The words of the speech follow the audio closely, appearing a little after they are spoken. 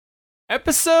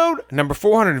Episode number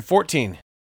 414.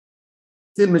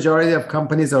 Still, majority of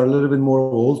companies are a little bit more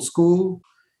old school.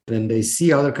 When they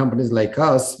see other companies like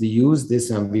us, we use this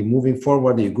and we're moving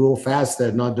forward. You grow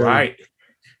faster, not very, Right.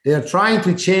 They are trying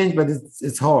to change, but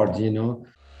it's hard, you know.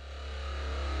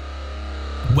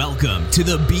 Welcome to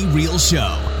the Be Real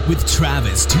Show with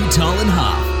Travis Too Tall and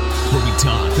Huff, where we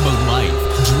talk about life,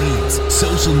 dreams,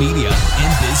 social media,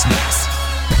 and business.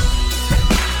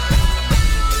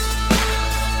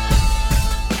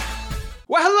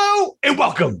 Well, hello and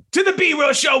welcome to the Be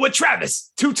Real Show with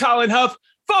Travis Too Tall and Huff.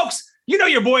 Folks, you know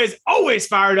your boy is always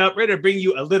fired up, ready to bring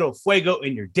you a little fuego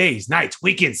in your days, nights,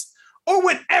 weekends, or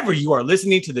whenever you are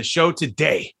listening to the show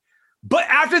today. But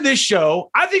after this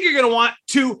show, I think you're going to want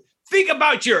to think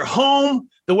about your home,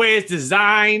 the way it's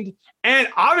designed. And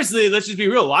obviously, let's just be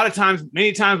real.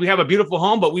 Many times we have a beautiful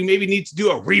home, but we maybe need to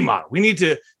do a remodel. We need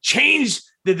to change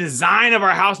the design of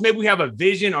our house. Maybe we have a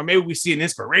vision, or maybe we see an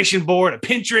inspiration board, a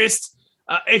Pinterest,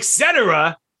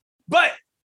 etc. But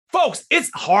folks, it's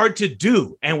hard to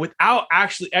do. And without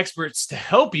actually experts to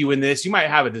help you in this, you might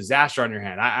have a disaster on your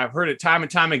hand. I've heard it time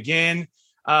and time again,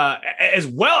 as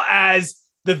well as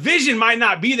the vision might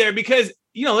not be there because,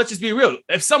 you know, let's just be real.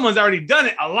 If someone's already done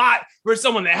it a lot versus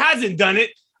someone that hasn't done it,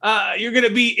 you're going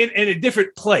to be in a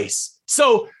different place.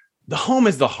 So the home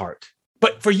is the heart.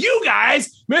 But for you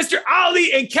guys, Mr.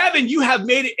 Ali and Kevin, you have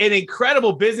made it an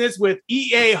incredible business with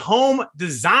EA Home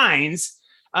Designs.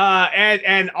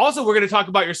 And also we're going to talk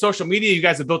about your social media. You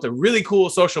guys have built a really cool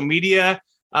social media.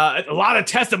 A lot of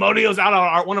testimonials out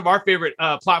on one of our favorite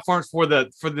platforms for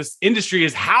this industry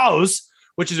is Houzz,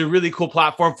 which is a really cool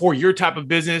platform for your type of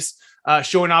business,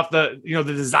 showing off the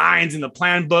designs and the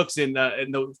plan books and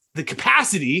the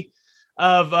capacity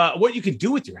of what you can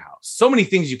do with your house. So many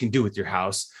things you can do with your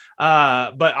house.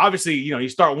 But obviously, you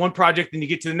start one project and you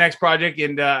get to the next project.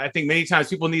 And I think many times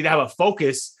people need to have a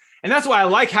focus. And that's why I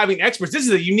like having experts. This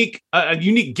is a unique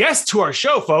guest to our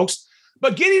show, folks.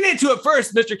 But getting into it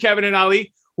first, Mr. Kevin and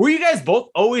Ali, were you guys both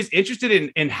always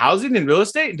interested in housing and real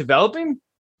estate and developing?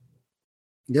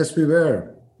 Yes, we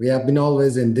were. We have been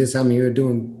always in this. I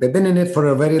mean, we've been in it for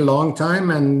a very long time.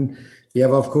 And we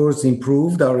have, of course,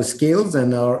 improved our skills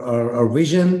and our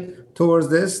vision towards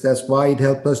this. That's why it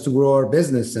helped us to grow our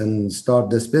business and start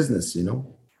this business,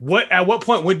 At what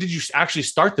point, when did you actually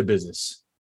start the business?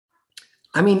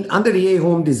 I mean, under EA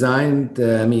Home Design,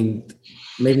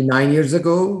 maybe 9 years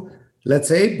ago, let's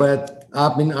say, but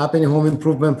I've been in home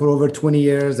improvement for over 20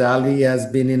 years. Ali has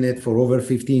been in it for over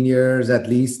 15 years at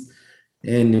least.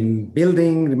 And in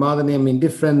building, remodeling,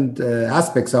 different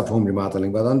aspects of home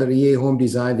remodeling. But under EA Home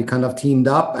Design, we kind of teamed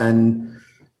up and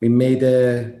we made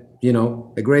a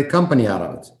great company out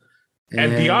of it.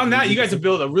 And beyond that, you guys have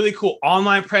built a really cool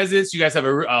online presence. You guys have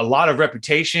a lot of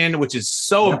reputation, which is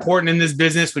so important in this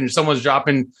business when someone's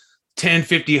dropping $10,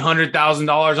 $50,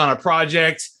 $100,000 on a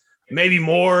project, maybe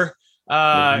more.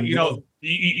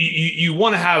 You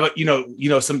want to have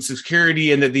some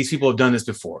security and that these people have done this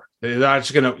before. They're not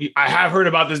just gonna. I have heard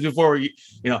about this before.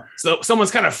 So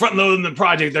someone's kind of front loading the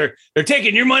project. They're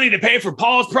taking your money to pay for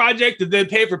Paul's project and then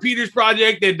pay for Peter's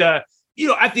project. And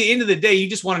at the end of the day, you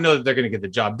just want to know that they're going to get the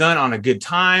job done on a good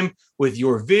time with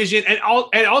your vision. And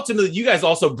ultimately, you guys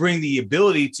also bring the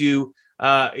ability to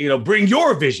bring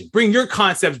your vision, bring your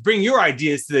concepts, bring your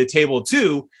ideas to the table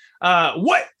too.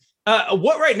 What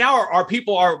right now are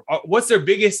people what's their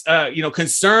biggest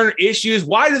concern, issues?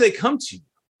 Why do they come to you?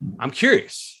 I'm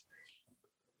curious.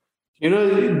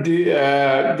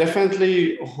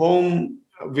 Definitely home.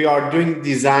 We are doing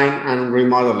design and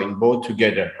remodeling both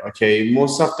together. Okay,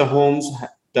 most of the homes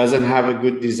doesn't have a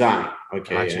good design.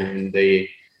 Okay, gotcha. And the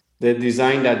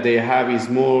design that they have is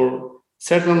more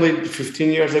certainly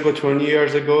 15 years ago, 20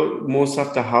 years ago. Most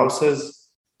of the houses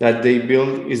that they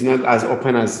build is not as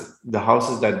open as the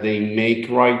houses that they make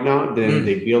right now,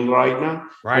 they build right now.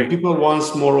 Right. And people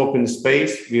want more open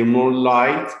space, we're more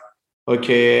light,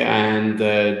 okay, and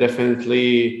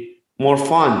definitely more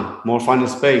fun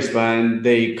space. When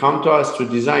they come to us to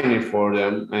design it for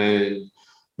them, and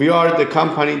we are the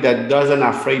company that doesn't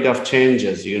afraid of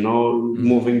changes,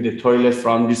 moving the toilet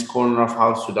from this corner of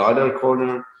house to the other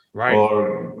corner, right,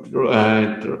 or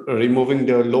removing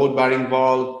the load-bearing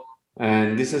wall.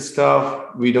 And this is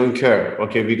stuff we don't care.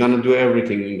 Okay, we're gonna do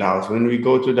everything in the house. When we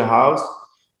go to the house,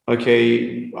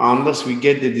 okay, unless we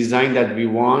get the design that we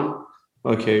want,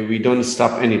 okay, we don't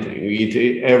stop anything. We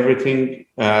do everything.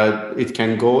 It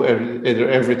can go.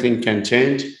 Everything can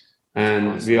change,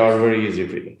 and we are very easy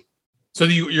with it. So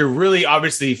you're really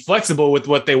obviously flexible with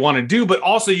what they want to do, but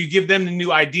also you give them the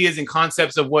new ideas and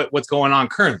concepts of what's going on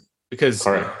currently. Because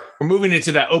Correct. we're moving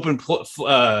into that open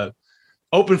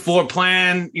open floor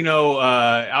plan,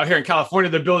 out here in California,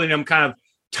 they're building them kind of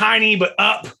tiny, but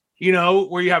up,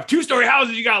 where you have 2-story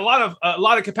houses, you got a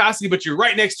lot of capacity, but you're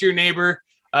right next to your neighbor,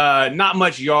 not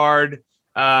much yard.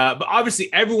 But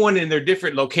obviously everyone in their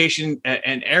different location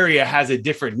and area has a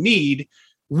different need.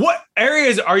 What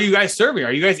areas are you guys serving?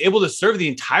 Are you guys able to serve the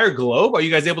entire globe? Are you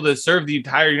guys able to serve the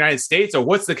entire United States? Or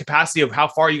what's the capacity of how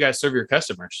far you guys serve your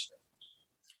customers?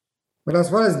 But as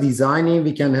far as designing,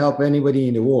 we can help anybody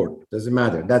in the world. Doesn't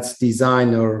matter. That's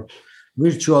design or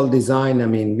virtual design. I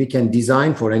mean, we can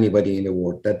design for anybody in the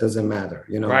world. That doesn't matter,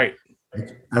 Right.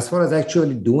 As far as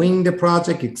actually doing the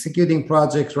project, executing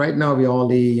projects, right now we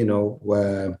only,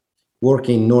 work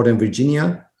in Northern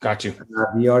Virginia. Got you.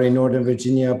 We are in Northern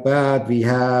Virginia, but we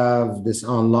have this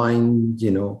online,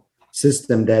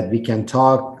 system that we can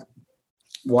talk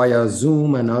via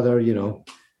Zoom and other,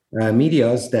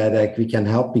 medias that we can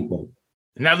help people.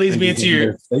 And that leads me into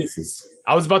your spaces.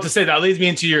 I was about to say that leads me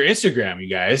into your Instagram, you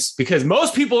guys, because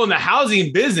most people in the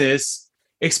housing business,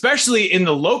 especially in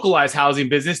the localized housing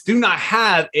business, do not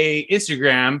have a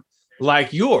Instagram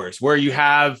like yours, where you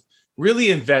have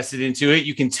really invested into it.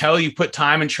 You can tell you put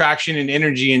time and traction and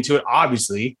energy into it,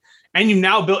 obviously. And you've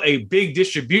now built a big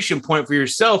distribution point for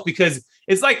yourself, because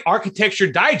it's like Architecture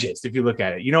Digest, if you look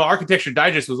at it. Architecture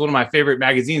Digest was one of my favorite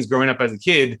magazines growing up as a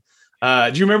kid.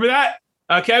 Do you remember that,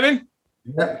 Kevin?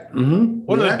 Yeah. Mm-hmm.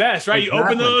 One of the best, right? Exactly. You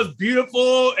open those,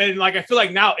 beautiful. And I feel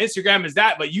like now Instagram is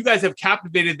that, but you guys have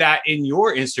captivated that in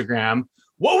your Instagram.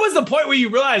 What was the point where you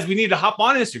realized we need to hop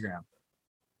on Instagram?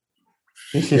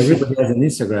 Everybody has an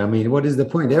Instagram. I mean, what is the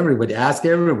point? Everybody, ask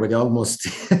everybody almost.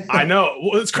 I know.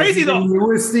 Well, it's crazy though. The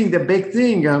newest thing, the big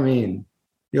thing. I mean,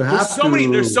 there's so many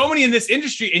in this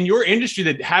industry, in your industry,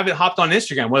 that haven't hopped on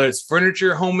Instagram, whether it's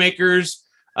furniture, homemakers,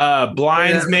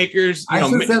 blinds makers.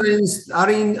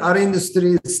 Our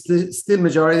industry, still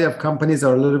majority of companies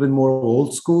are a little bit more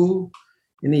old school.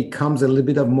 And it comes a little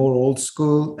bit of more old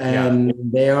school, and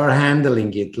they are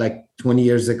handling it like 20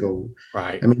 years ago.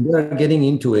 Right. I mean, they're getting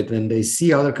into it when they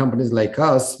see other companies like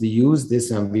us. We use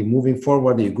this and we're moving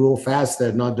forward. You grow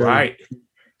faster, not right.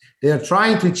 They're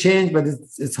trying to change, but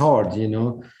it's hard,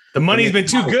 The money's been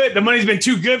too good. The money's been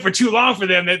too good for too long for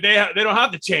them that they don't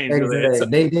have to change.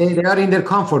 Exactly. They are in their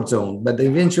comfort zone, but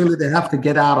eventually they have to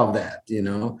get out of that,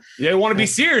 They want to be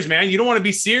Sears, man. You don't want to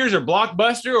be Sears or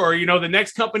Blockbuster or, the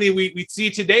next company we see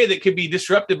today that could be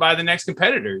disrupted by the next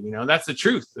competitor. That's the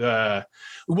truth.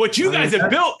 What you guys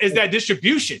have built is that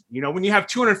distribution. When you have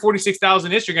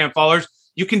 246,000 Instagram followers,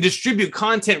 you can distribute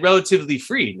content relatively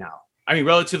free now. I mean,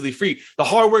 relatively free. The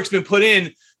hard work's been put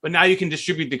in, but now you can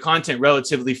distribute the content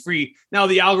relatively free. Now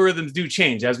the algorithms do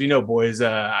change, as we know, boys.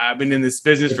 I've been in this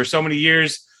business for so many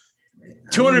years.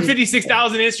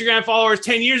 256,000 Instagram followers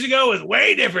 10 years ago was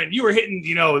way different. You were hitting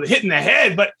the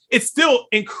head, but it's still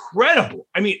incredible.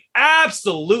 I mean,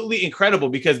 absolutely incredible,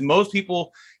 because most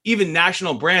people, even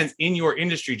national brands in your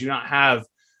industry, do not have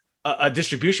a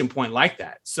distribution point like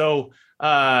that. So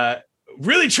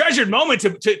really treasured moment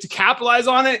to capitalize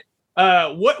on it.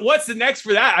 What's the next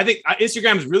for that? I think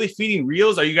Instagram is really feeding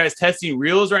Reels. Are you guys testing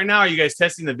Reels right now? Are you guys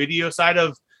testing the video side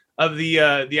of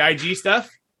the IG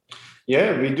stuff?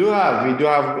 Yeah, we do.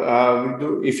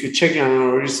 If you check on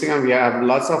our Instagram, we have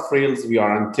lots of Reels. We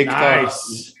are on TikTok.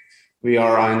 Nice. We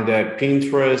are on the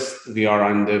Pinterest. We are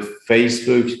on the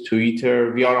Facebook,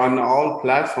 Twitter. We are on all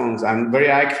platforms and very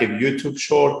active. YouTube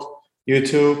Short,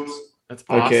 YouTube. That's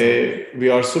awesome. Okay, we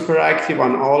are super active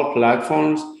on all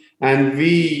platforms. And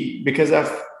we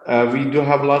do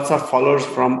have lots of followers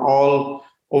from all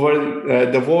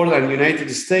over the world and United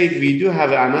States. We do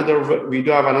have another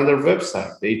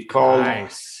website. It's called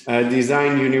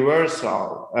Design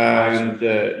Universal, and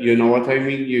you know what I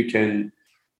mean. You can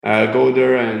go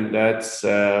there, and that's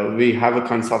we have a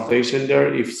consultation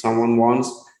there. If someone wants,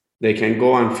 they can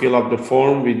go and fill up the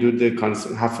form. We do the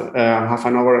half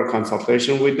an hour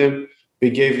consultation with them. We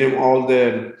gave them all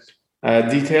the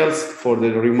details for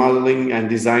the remodeling and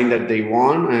design that they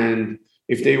want, and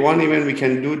if they want, even we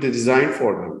can do the design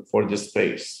for them for the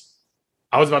space.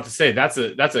 I was about to say that's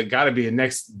a got to be a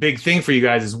next big thing for you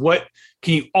guys, is what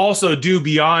can you also do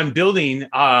beyond building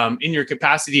in your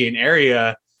capacity and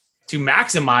area to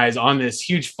maximize on this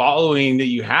huge following that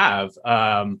you have.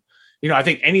 I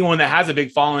think anyone that has a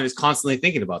big following is constantly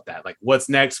thinking about that. Like, what's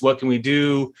next? What can we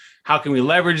do? How can we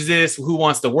leverage this? Who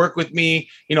wants to work with me?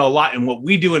 A lot. And what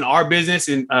we do in our business,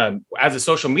 and as a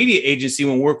social media agency,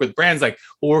 when we work with brands, like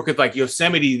we'll work with like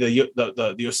Yosemite,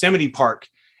 the Yosemite Park,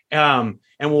 and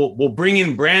we'll bring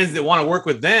in brands that want to work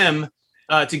with them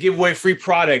to give away free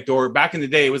product. Or back in the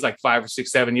day, it was like 5 or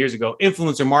 6, 7 years ago,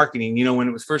 influencer marketing. When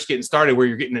it was first getting started, where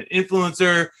you're getting an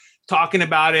influencer talking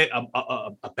about it,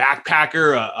 a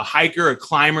backpacker, a hiker, a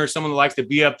climber, someone that likes to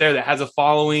be up there that has a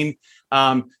following,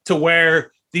 to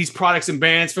where these products and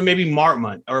brands from maybe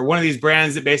Martmont or one of these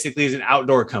brands that basically is an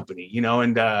outdoor company,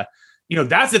 and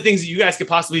that's the things that you guys could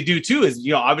possibly do too, is,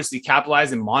 obviously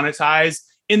capitalize and monetize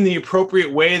in the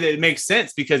appropriate way that it makes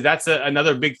sense, because that's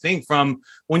another big thing from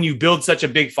when you build such a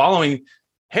big following.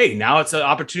 Hey, now it's an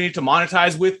opportunity to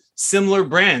monetize with similar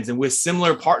brands and with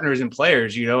similar partners and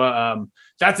players.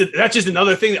 That's just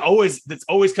another thing that's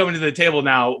always coming to the table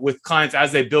now with clients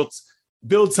as they build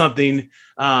something.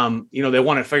 They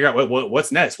want to figure out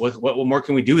what's next. What more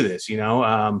can we do with this?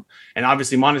 And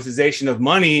obviously monetization of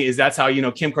money that's how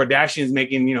Kim Kardashian is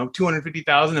making $250,000,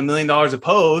 $1 million a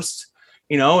post.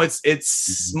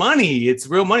 It's money. It's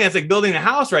real money. It's like building a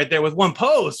house right there with one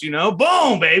post.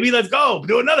 Boom, baby, let's go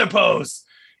do another post.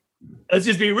 Let's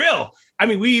just be real. I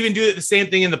mean, we even do the same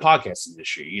thing in the podcast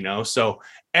industry, so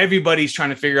everybody's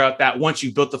trying to figure out that once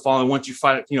you built the following, once you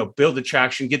find, build the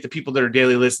traction, get the people that are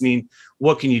daily listening,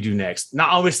 what can you do next? Not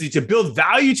obviously to build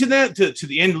value to them, to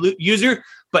the end user,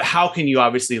 but how can you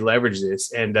obviously leverage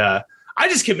this? And I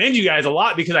just commend you guys a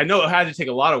lot, because I know it had to take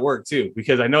a lot of work too,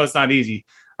 because I know it's not easy.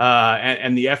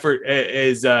 And the effort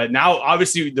is now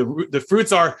obviously the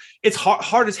fruits are, it's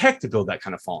hard as heck to build that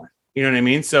kind of following. You know what I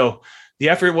mean? So the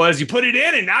effort was you put it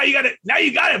in, and now you got it. Now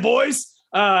you got it, boys.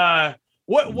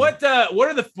 What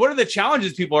are the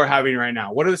challenges people are having right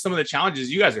now? What are some of the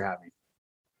challenges you guys are having?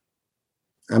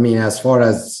 I mean, as far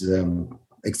as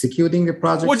executing the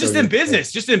project, well, just in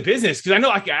business, because I know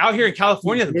like out here in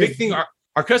California, the big thing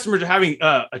our customers are having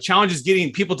a challenge is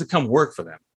getting people to come work for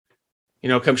them.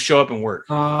 Come show up and work.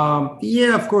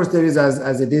 Yeah, of course there is,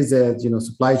 as it is a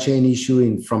supply chain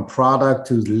issue from product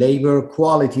to labor,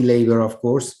 quality labor, of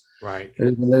course. Right.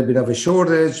 There's a little bit of a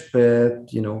shortage, but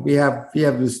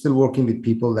we're still working with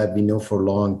people that we know for a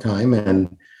long time,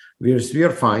 and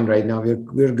we're fine right now.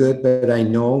 We're good, but I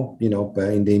know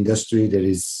in the industry there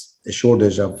is a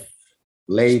shortage of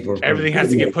labor. Everything has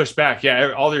to get pushed back.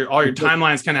 Yeah, all your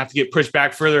timelines kind of have to get pushed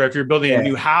back further if you're building a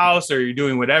new house or you're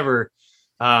doing whatever.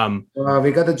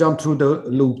 We got to jump through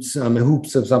the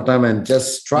hoops sometimes and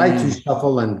just try to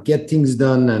shuffle and get things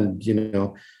done, and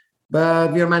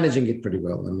but we are managing it pretty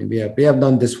well. I mean, we have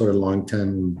done this for a long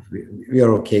time. We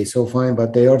are okay so far,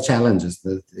 but there are challenges.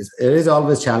 There is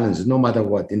always challenges, no matter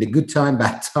what. In the good time,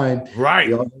 bad time. Right.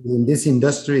 In this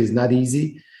industry, is not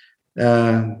easy,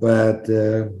 but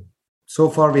so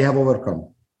far we have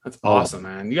overcome. That's awesome,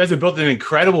 man. You guys have built an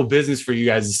incredible business for you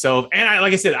guys yourself. And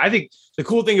like I said, I think the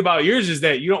cool thing about yours is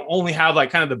that you don't only have like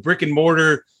kind of the brick and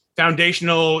mortar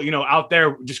foundational, out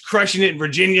there just crushing it in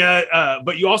Virginia,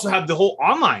 but you also have the whole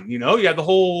online, you have the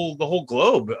whole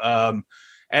globe.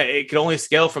 It can only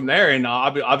scale from there. And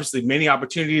obviously many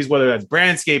opportunities, whether that's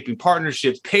brandscaping,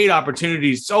 partnerships, paid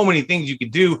opportunities, so many things you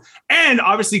could do. And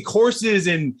obviously courses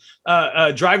and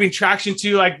driving traction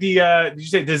to like did you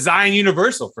say Design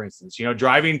Universal, for instance,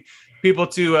 driving people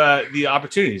to the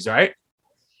opportunities, right?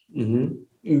 Mm-hmm.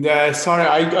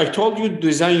 Sorry, I told you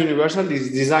Design Universal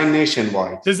is Design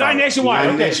Nationwide. Design Nationwide.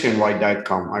 Okay.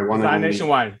 Nationwide.com. I want to Design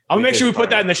Nationwide. I'll make sure we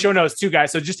put that in the show notes too,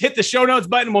 guys. So just hit the show notes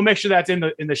button. We'll make sure that's in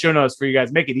the show notes for you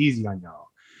guys. Make it easy on y'all.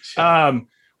 Sure.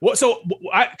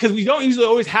 Because we don't usually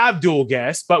always have dual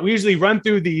guests, but we usually run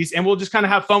through these and we'll just kind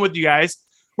of have fun with you guys.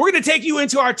 We're going to take you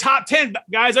into our top 10,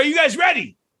 guys. Are you guys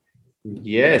ready?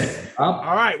 Yes. All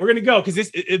right, we're going to go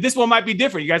because this one might be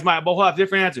different. You guys might both have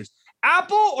different answers.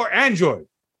 Apple or Android?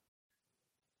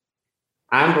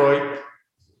 Android.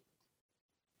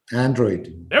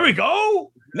 There we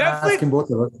go.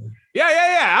 Netflix.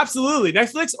 Yeah. Absolutely.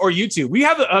 Netflix or YouTube? We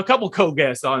have a couple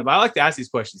co-guests on, but I like to ask these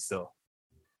questions still.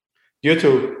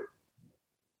 YouTube.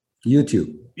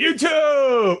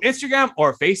 Instagram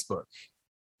or Facebook?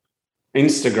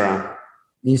 Instagram.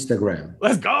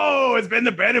 Let's go. It's been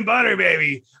the bread and butter,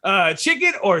 baby.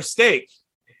 Chicken or steak?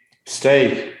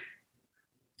 Steak.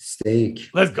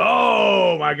 Let's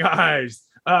go, my guys.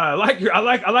 I like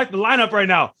the lineup right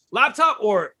now. Laptop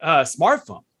or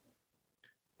smartphone?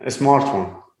 A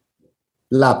smartphone.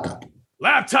 Laptop.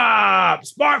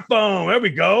 Smartphone. There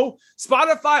we go.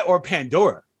 Spotify or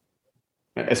Pandora?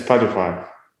 Spotify.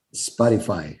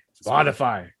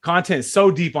 Content is so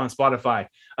deep on Spotify.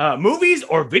 Movies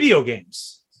or video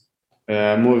games?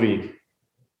 Movies.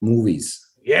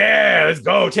 Yeah, let's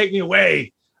go. Take me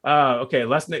away. Okay,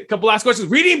 couple last questions.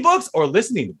 Reading books or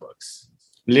listening to books?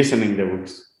 Listening to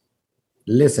books.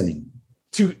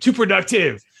 Too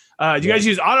productive. Do you guys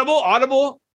use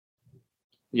Audible?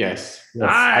 Yes.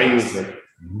 Nice. I use it.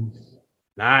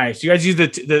 Nice. You guys use the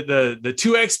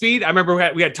 2x speed? I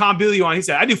remember we had Tom Billy on. He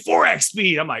said, I do 4x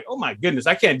speed. I'm like, oh my goodness,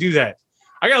 I can't do that.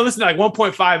 I got to listen to like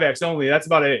 1.5x only. That's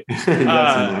about it.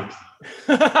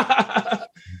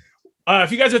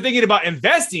 If you guys are thinking about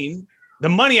investing the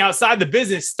money outside the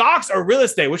business, stocks or real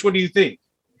estate, which one do you think?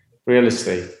 Real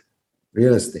estate.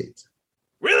 Real estate.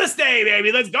 Real estate,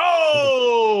 baby. Let's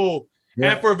go.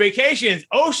 Yeah. And for vacations,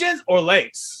 oceans or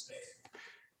lakes?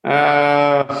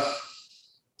 Depends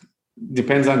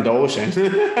on the ocean.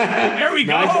 There we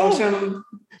go. Nice ocean.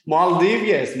 Maldives,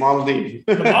 yes, Maldives.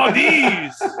 The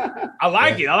Maldives. I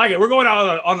like it. We're going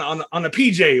out on a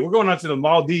PJ. We're going out to the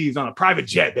Maldives on a private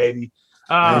jet, baby.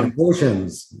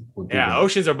 Oceans. Yeah,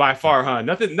 oceans are by far, huh?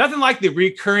 Nothing like the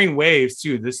recurring waves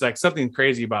too. There's like something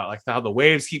crazy about like how the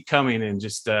waves keep coming and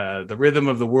just the rhythm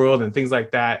of the world and things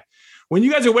like that. When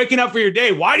you guys are waking up for your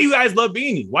day, why do you guys love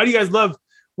being? Why do you guys love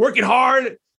working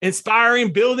hard,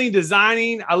 inspiring, building,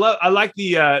 designing? I like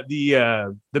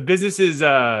the business's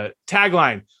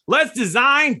tagline. Let's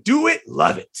design, do it,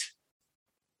 love it.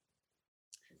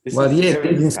 Well, yeah,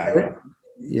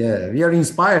 we are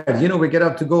inspired. You know, we get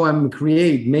up to go and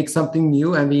create, make something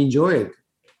new, and we enjoy it.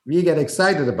 We get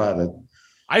excited about it.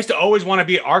 I used to always want to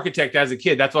be an architect as a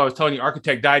kid. That's why I was telling you,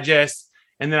 Architect Digest.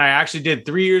 And then I actually did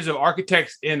 3 years of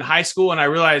architects in high school, and I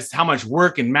realized how much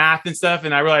work and math and stuff.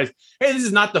 And I realized, hey, this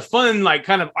is not the fun, like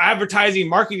kind of advertising,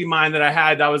 marketing mind that I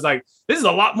had. I was like, this is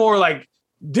a lot more like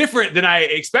different than I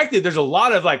expected. There's a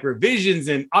lot of like revisions.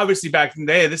 And obviously back in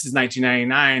the day, this is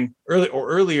 1999,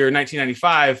 earlier,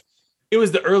 1995. It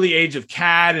was the early age of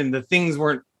CAD, and the things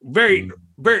weren't very,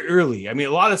 very early. I mean,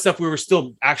 a lot of stuff we were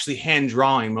still actually hand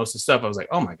drawing most of the stuff. I was like,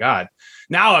 oh my God.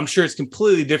 Now I'm sure it's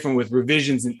completely different with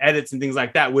revisions and edits and things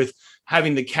like that, with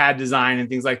having the CAD design and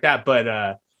things like that.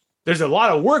 But there's a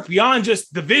lot of work beyond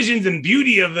just the visions and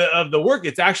beauty of the work.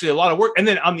 It's actually a lot of work. And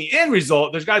then on the end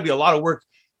result, there's got to be a lot of work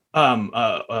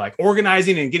like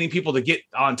organizing and getting people to get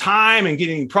on time and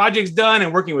getting projects done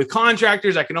and working with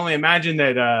contractors. I can only imagine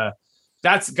that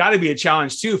that's got to be a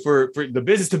challenge too for the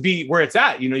business to be where it's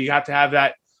at. You know, you have to have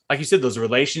that, like you said, those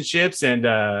relationships. And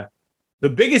the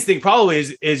biggest thing probably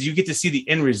is you get to see the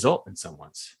end result in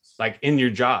someone's, like in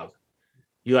your job.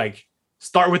 You like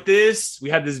start with this. We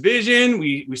had this vision.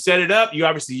 We set it up. You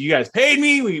guys paid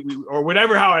me. We or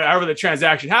whatever, however the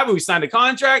transaction happened. We signed a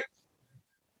contract,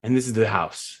 and this is the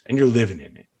house, and you're living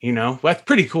in it. You know, that's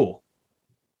pretty cool.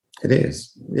 It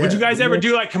is. Yeah. Would you guys ever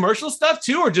do like commercial stuff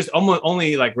too, or just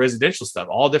only like residential stuff?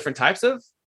 All different types of?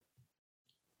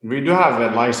 We do have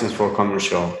a license for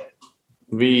commercial.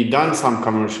 We done some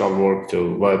commercial work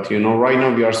too, but right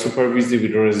now we are super busy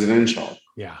with residential.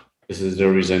 Yeah. This is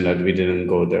the reason that we didn't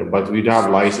go there, but we do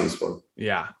have license for it.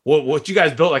 Yeah. Well, what you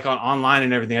guys built like online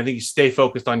and everything, I think you stay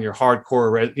focused on your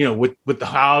hardcore, with the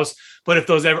house. But if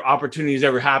those opportunities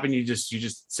ever happen, you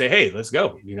just say, hey, let's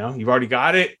go. You've already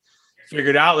got it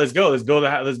figured out. Let's go. Let's build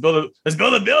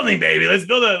a building, baby. Those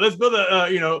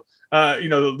are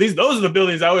the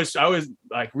buildings I always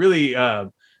like really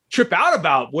trip out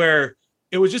about, where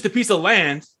it was just a piece of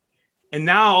land, and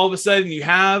now all of a sudden you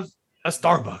have a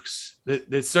Starbucks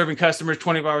that's serving customers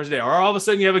 24 hours a day, or all of a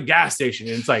sudden you have a gas station,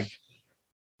 and it's like,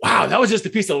 wow, that was just a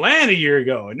piece of land a year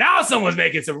ago, and now someone's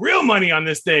making some real money on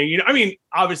this thing. I mean,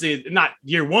 obviously not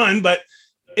year one, but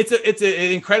it's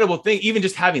an incredible thing, even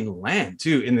just having land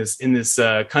too in this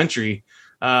country,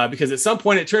 because at some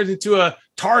point it turns into a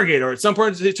Target, or at some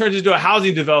point it turns into a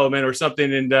housing development or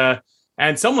something,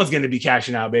 and someone's going to be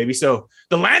cashing out, baby. So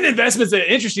the land investment's an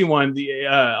interesting one.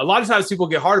 A lot of times people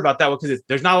get hard about that one because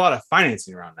there's not a lot of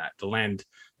financing around that, the land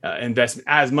investment,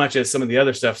 as much as some of the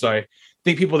other stuff. So I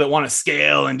think people that want to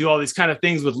scale and do all these kind of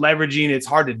things with leveraging, it's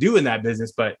hard to do in that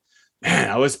business. But man,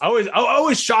 I was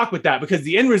always shocked with that, because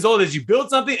the end result is you build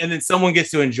something and then someone gets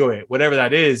to enjoy it, whatever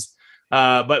that is.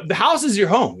 But the house is your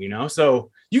home, so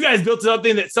you guys built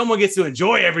something that someone gets to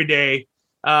enjoy every day.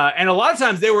 And a lot of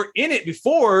times they were in it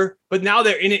before, but now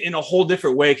they're in it in a whole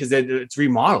different way because it's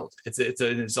remodeled.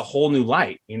 It's a whole new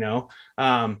light, Do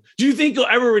you think you'll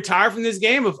ever retire from this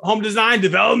game of home design,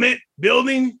 development,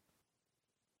 building?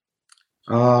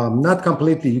 Not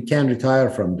completely. You can't retire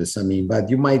from this. I mean, but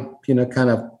you might, kind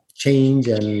of change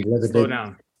and slow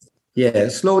down. Yeah,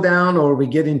 slow down, or we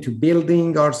get into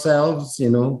building ourselves.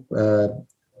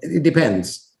 It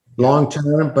depends. Long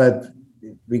term, but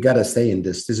we gotta stay in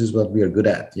this. This is what we are good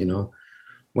at.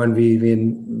 When we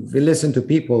listen to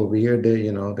people, we hear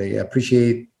they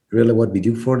appreciate really what we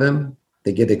do for them.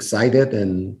 They get excited,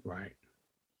 and right.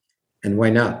 And why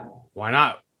not? Why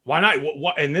not? Why not?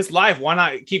 In this life, why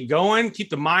not keep going?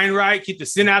 Keep the mind right. Keep the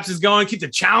synapses going. Keep the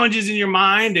challenges in your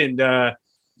mind, and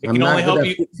It can only help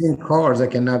you. Fixing cars. I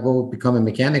cannot go become a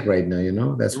mechanic right now. You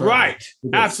know, that's right.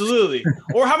 Absolutely.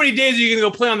 Or how many days are you going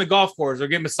to go play on the golf course or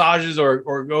get massages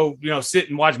or go, sit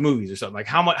and watch movies or something? Like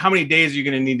how many days are you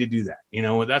going to need to do that?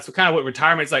 That's what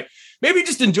retirement's like. Maybe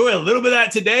just enjoy a little bit of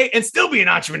that today and still be an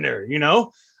entrepreneur.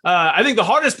 I think the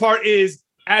hardest part is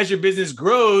as your business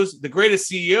grows, the greatest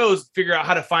CEOs figure out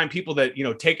how to find people that,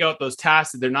 take out those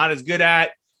tasks that they're not as good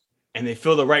at and they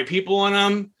fill the right people on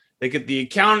them. They get the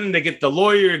accountant, they get the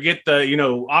lawyer, get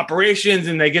the, operations,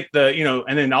 and they get the,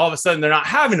 and then all of a sudden they're not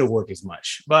having to work as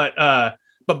much. But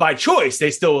by choice,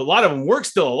 a lot of them work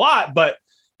still a lot. But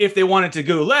if they wanted to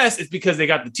go less, it's because they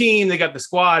got the team, they got the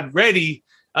squad ready.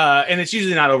 And it's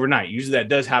usually not overnight. Usually that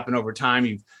does happen over time.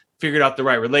 You've figured out the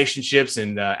right relationships.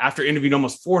 And after interviewing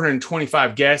almost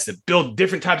 425 guests that build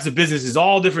different types of businesses,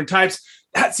 all different types,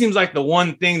 that seems like the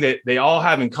one thing that they all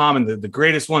have in common. The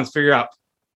greatest ones figure out,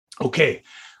 okay,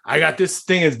 I got this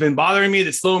thing that's been bothering me,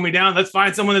 that's slowing me down. Let's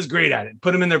find someone that's great at it,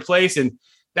 put them in their place. And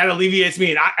that alleviates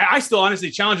me. And I still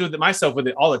honestly challenge myself with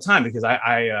it all the time because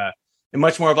I am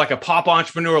much more of like a pop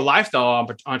entrepreneur, lifestyle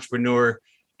entrepreneur.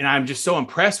 And I'm just so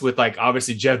impressed with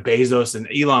obviously Jeff Bezos and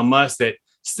Elon Musk that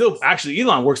still actually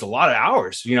Elon works a lot of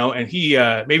hours, and he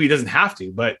maybe he doesn't have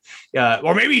to, but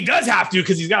or maybe he does have to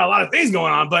because he's got a lot of things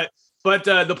going on. But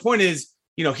the point is,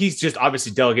 he's just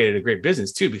obviously delegated a great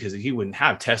business too, because he wouldn't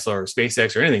have Tesla or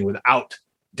SpaceX or anything without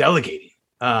delegating.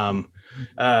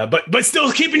 But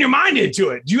still keeping your mind into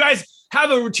it. Do you guys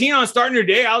have a routine on starting your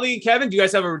day, Ali and Kevin? Do you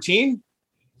guys have a routine?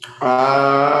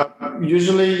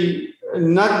 Usually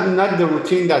not the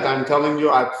routine that I'm telling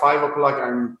you at 5 o'clock.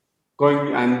 I'm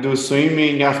going and do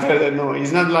swimming after that. No,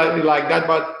 it's not like that.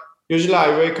 But usually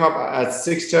I wake up at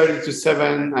 6:30 to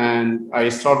 7 and I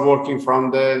start working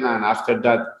from then. And after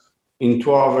that, in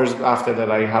 2 hours after that,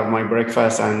 I have my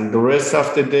breakfast, and the rest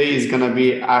of the day is going to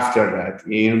be after that.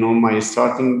 My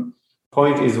starting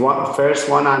point is first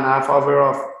 1.5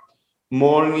 hours of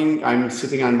morning. I'm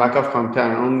sitting on back of computer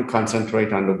and only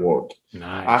concentrate on the work.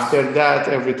 Nice. After that,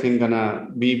 everything going to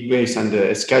be based on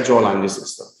the schedule and this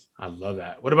stuff. I love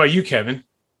that. What about you, Kevin?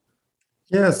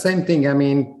 Yeah, same thing. I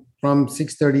mean, from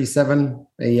 6:37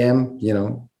 a.m.,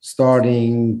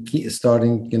 starting,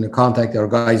 contact our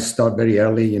guys, start very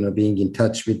early, being in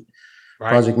touch with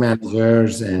project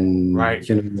managers and,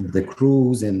 the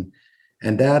crews and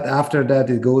that after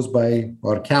that, it goes by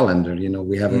our calendar.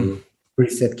 We have a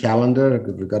preset calendar.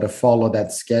 We've got to follow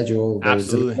that schedule.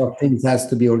 Absolutely. A lot of things has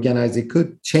to be organized. It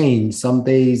could change. Some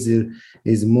days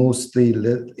is mostly,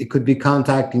 it could be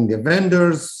contacting the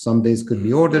vendors. Some days could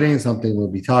be ordering. Something will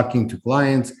be talking to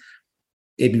clients.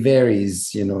 It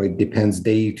varies, it depends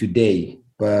day to day,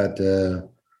 but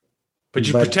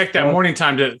you protect that morning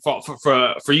time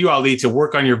for you, Ali, to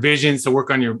work on your visions, to work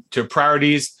on your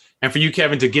priorities, and for you,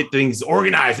 Kevin, to get things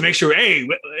organized, to make sure, hey,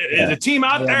 is the team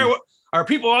out there? Are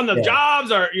people on the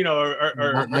jobs? Or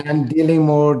I'm dealing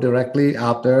more directly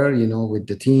out there, with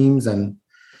the teams and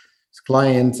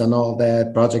clients and all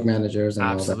that, project managers and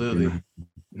absolutely. All that.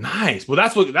 Nice. Well,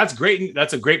 that's great.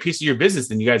 That's a great piece of your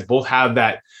business. And you guys both have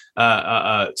that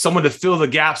someone to fill the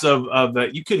gaps of the.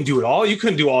 You couldn't do it all. You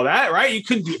couldn't do all that, right? You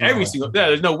couldn't do every single.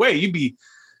 There's no way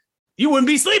you wouldn't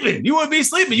be sleeping. You wouldn't be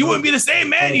sleeping. You wouldn't be the same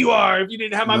man you are if you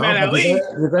didn't have my man Ali.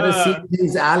 You better see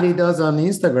things Ali does on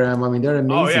Instagram. I mean, they're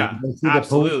amazing. Oh yeah, see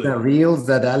absolutely. The posts and reels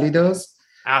that Ali does.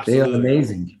 Absolutely, they are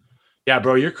amazing. Yeah,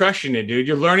 bro, you're crushing it, dude.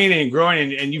 You're learning and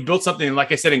growing, and you've built something,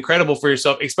 like I said, incredible for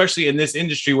yourself, especially in this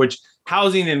industry, which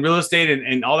housing and real estate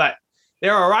and all that,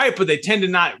 they're all right, but they tend to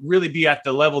not really be at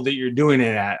the level that you're doing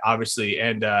it at, obviously.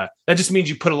 And that just means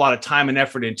you put a lot of time and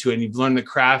effort into it, and you've learned the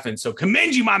craft. And so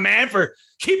commend you, my man, for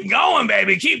keep going,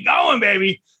 baby. Keep going,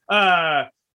 baby.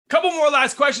 Couple more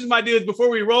last questions, my dudes,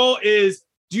 before we roll is,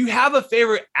 do you have a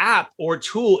favorite app or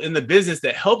tool in the business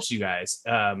that helps you guys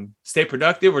stay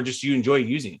productive, or just you enjoy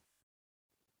using?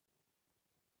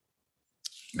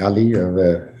 Ali, you have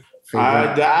a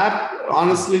favorite? The app,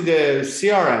 honestly, the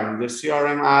CRM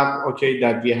app,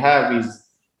 that we have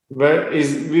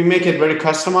we make it very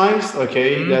customized.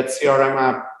 That CRM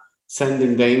app,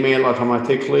 sending the email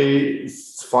automatically,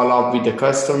 follow up with the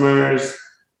customers.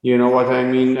 You know what I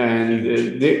mean?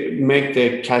 And they make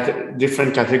the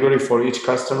different category for each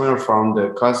customer, from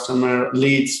the customer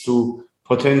leads to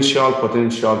potential to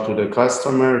the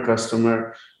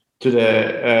customer to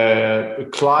the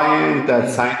client that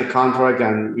signed the contract,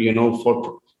 and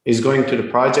is going to the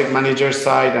project manager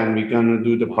side, and we're going to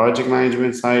do the project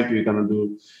management side. We're going to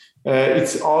do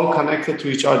it's all connected to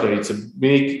each other. It's a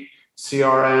big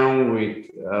CRM with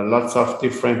lots of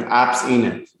different apps in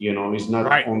it. It's not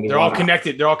right. Only they're all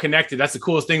connected. They're all connected. That's the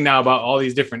coolest thing now about all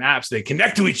these different apps. They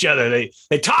connect to each other. They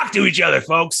talk to each other,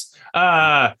 folks.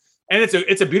 And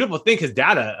it's a beautiful thing because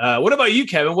data. What about you,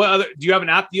 Kevin? What other do you have an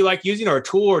app that you like using, or a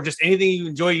tool, or just anything you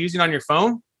enjoy using on your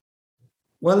phone?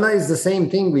 Well, no, it's the same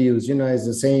thing we use, it's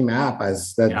the same app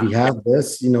as that. Yeah. We have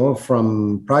this,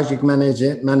 from project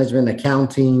management,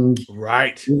 accounting,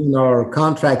 right? Even our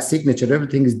contract signature,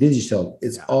 everything is digital.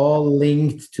 It's all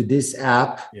linked to this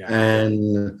app,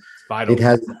 and it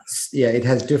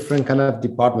has different kind of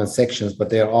department sections,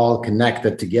 but they're all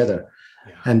connected together,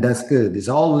 and that's good. It's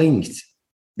all linked.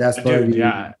 That's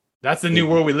why that's the new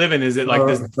world we live in. Is it like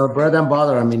this? Our bread and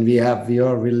butter. I mean, we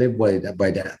live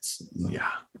by that. Yeah.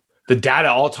 The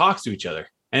data all talks to each other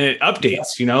and it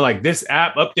updates, like this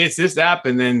app updates this app,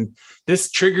 and then this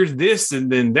triggers this,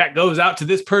 and then that goes out to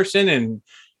this person. And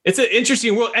it's an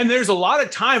interesting world. And there's a lot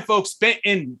of time, folks, spent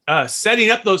in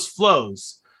setting up those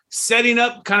flows, setting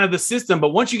up kind of the system. But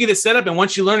once you get it set up and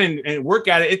once you learn and work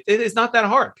at it, it is not that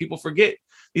hard. People forget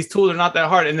these tools are not that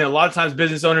hard. And then a lot of times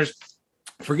business owners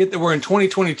forget that we're in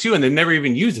 2022 and they've never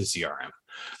even used a CRM.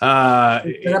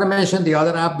 I gotta mention the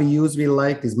other app we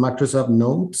like is Microsoft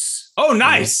Notes. Oh,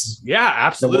 nice. Yeah,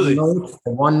 absolutely. The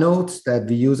OneNote that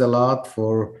we use a lot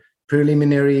for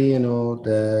preliminary,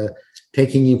 the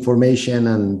taking information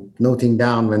and noting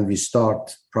down when we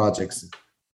start projects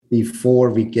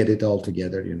before we get it all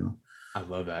together, I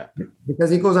love that.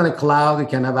 Because it goes on a cloud, you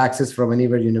can have access from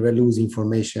anywhere, you never lose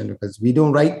information because we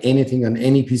don't write anything on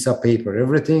any piece of paper.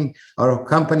 Everything, our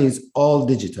company is all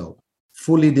digital,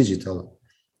 fully digital.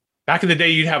 Back in the day,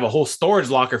 you'd have a whole storage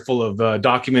locker full of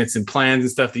documents and plans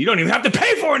and stuff that you don't even have to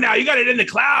pay for now. You got it in the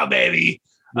cloud, baby.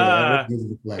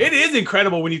 It is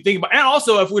incredible when you think about, and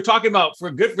also if we're talking about for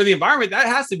good for the environment, that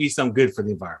has to be some good for the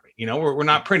environment. We're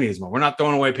not printing as much. We're not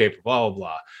throwing away paper, blah, blah,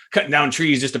 blah, cutting down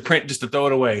trees just to print, just to throw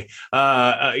it away,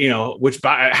 which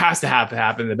has to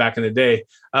happen back in the day.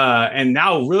 And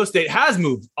now real estate has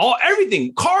moved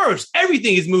everything, cars,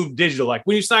 everything is moved digital. Like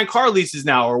when you sign car leases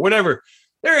now or whatever,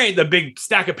 there ain't the big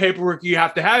stack of paperwork you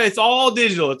have to have. It's all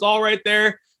digital. It's all right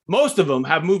there. Most of them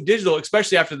have moved digital,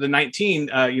 especially after the 19.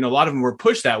 A lot of them were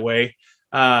pushed that way.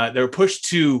 They were pushed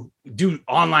to do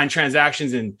online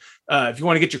transactions. And if you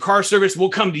want to get your car service, we'll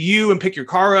come to you and pick your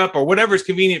car up or whatever is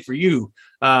convenient for you.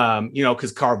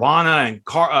 Because Carvana and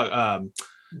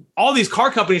all these car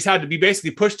companies had to be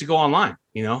basically pushed to go online,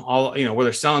 where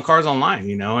they're selling cars online,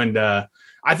 and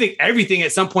I think everything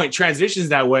at some point transitions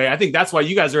that way. I think that's why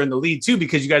you guys are in the lead too,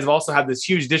 because you guys have also have this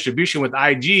huge distribution with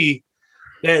IG.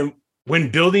 And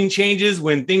when building changes,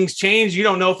 when things change, you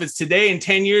don't know if it's today, in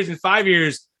 10 years, in 5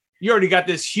 years, you already got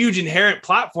this huge inherent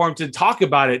platform to talk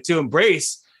about it, to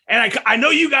embrace. And I know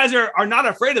you guys are not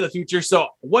afraid of the future. So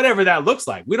whatever that looks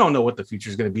like, we don't know what the future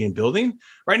is going to be in building.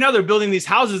 Right now, they're building these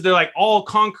houses. They're like all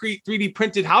concrete 3D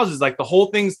printed houses. Like the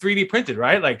whole thing's 3D printed,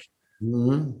 right? Like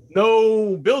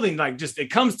no building, like just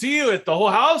it comes to you at the whole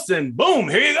house and boom,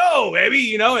 here you go,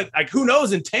 baby. Like who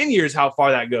knows in 10 years how far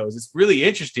that goes. It's really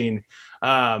interesting.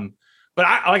 But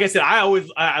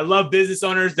I love business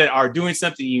owners that are doing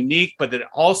something unique, but that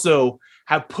also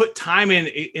have put time in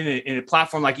a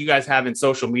platform like you guys have in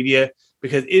social media,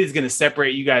 because it is going to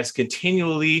separate you guys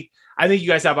continually. I think you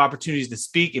guys have opportunities to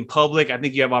speak in public. I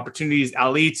think you have opportunities,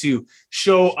 Ali, to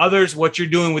show others what you're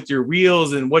doing with your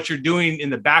reels and what you're doing in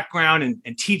the background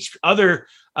and teach other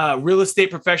real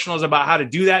estate professionals about how to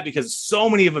do that, because so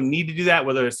many of them need to do that,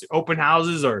 whether it's open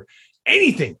houses or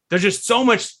anything. There's just so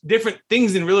much different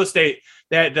things in real estate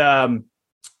that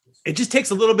it just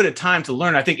takes a little bit of time to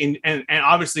learn, I think, and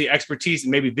obviously expertise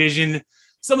and maybe vision.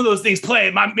 Some of those things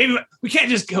play. Maybe we can't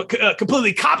just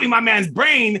completely copy my man's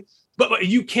brain, but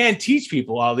you can teach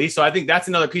people, Ali. So I think that's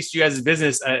another piece of you guys'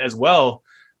 business as well.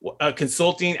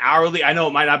 Consulting hourly. I know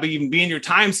it might not even be in your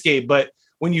timescape, but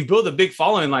when you build a big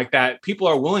following like that, people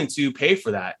are willing to pay for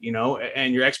that,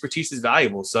 and your expertise is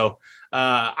valuable. So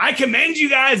I commend you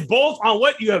guys both on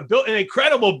what you have built, an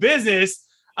incredible business.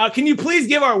 Can you please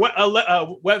give our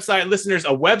website listeners a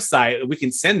website that we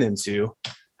can send them to?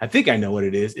 I think I know what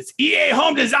it is. It's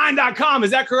eahomedesign.com.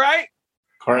 Is that correct?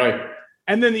 Correct.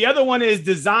 And then the other one is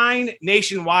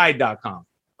designnationwide.com.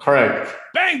 Correct.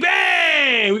 Bang,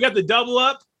 bang. We got the double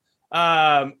up.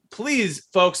 Please,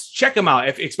 folks, check them out.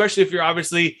 Especially if you're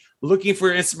obviously looking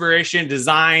for inspiration,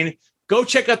 design, go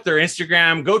check out their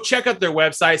Instagram, go check out their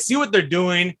website, see what they're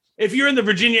doing. If you're in the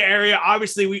Virginia area,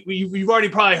 obviously you've already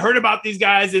probably heard about these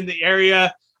guys in the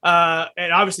area,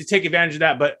 and obviously take advantage of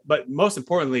that. But most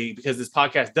importantly, because this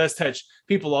podcast does touch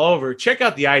people all over, check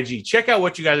out the IG, check out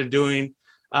what you guys are doing.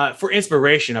 For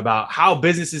inspiration about how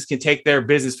businesses can take their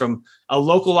business from a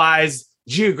localized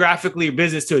geographically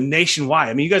business to a nationwide.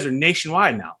 I mean, you guys are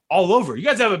nationwide now, all over. You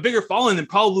guys have a bigger following than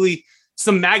probably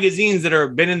some magazines that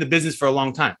have been in the business for a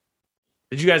long time.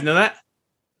 Did you guys know that?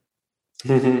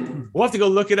 We'll have to go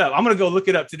look it up. I'm going to go look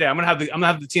it up today. I'm going to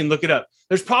have the team look it up.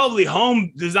 There's probably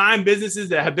home design businesses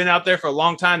that have been out there for a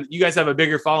long time. You guys have a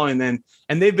bigger following than,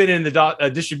 and they've been in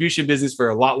the distribution business for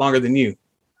a lot longer than you.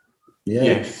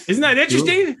 Yeah. Isn't that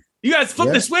interesting? You guys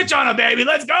flip the switch on it, baby.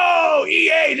 Let's go.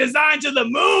 EA design to the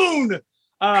moon.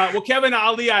 Well, Kevin,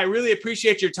 Ali, I really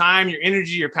appreciate your time, your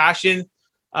energy, your passion.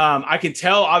 I can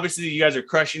tell, obviously, you guys are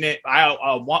crushing it.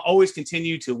 I'll always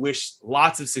continue to wish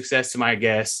lots of success to my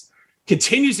guests.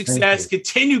 Continue success,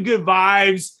 continue good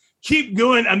vibes, keep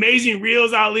doing amazing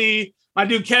reels, Ali. My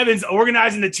dude Kevin's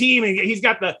organizing the team, and he's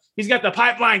got the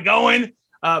pipeline going.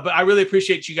 But I really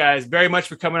appreciate you guys very much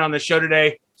for coming on the show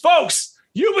today. Folks,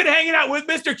 you've been hanging out with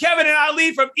Mr. Kevin and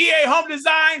Ali from EA Home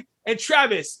Design and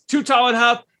Travis, Too Tall and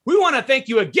Huff. We want to thank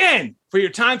you again for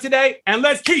your time today, and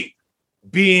let's keep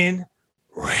being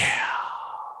real.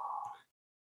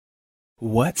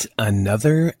 What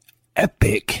another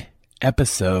epic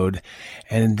episode.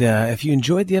 And if you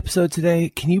enjoyed the episode today,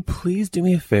 can you please do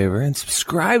me a favor and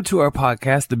subscribe to our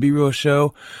podcast, The Be Real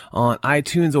Show, on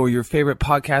iTunes or your favorite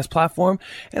podcast platform.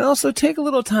 And also take a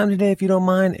little time today, if you don't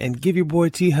mind, and give your boy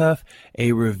T Huff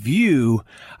a review.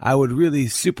 I would really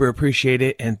super appreciate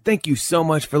it. And thank you so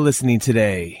much for listening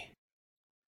today.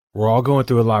 We're all going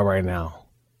through a lot right now.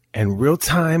 And Real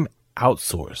Time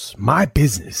Outsource, my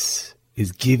business,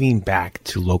 is giving back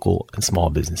to local and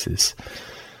small businesses.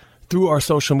 Through our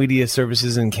social media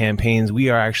services and campaigns, we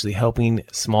are actually helping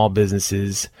small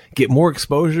businesses get more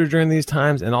exposure during these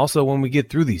times, and also when we get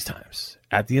through these times.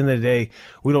 At the end of the day,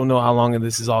 we don't know how long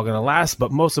this is all going to last, but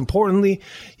most importantly,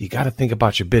 you got to think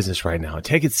about your business right now and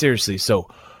take it seriously. So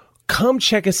come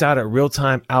check us out at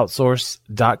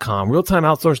realtimeoutsource.com,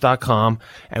 realtimeoutsource.com,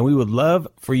 and we would love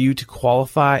for you to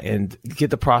qualify and get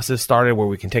the process started where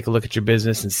we can take a look at your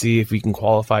business and see if we can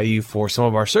qualify you for some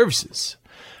of our services.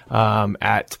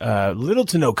 At little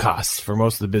to no cost for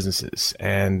most of the businesses,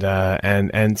 and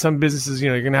some businesses,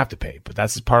 you're going to have to pay, but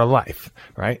that's just part of life,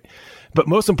 right? But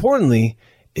most importantly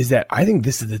is that I think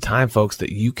this is the time, folks,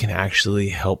 that you can actually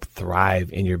help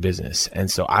thrive in your business.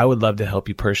 And so I would love to help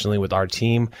you personally with our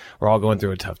team. We're all going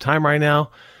through a tough time right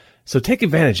now. So take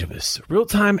advantage of us.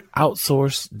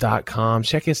 Realtimeoutsource.com.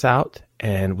 Check us out.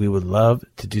 And we would love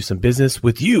to do some business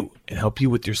with you and help you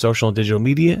with your social and digital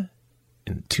media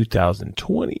in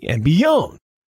 2020 and beyond.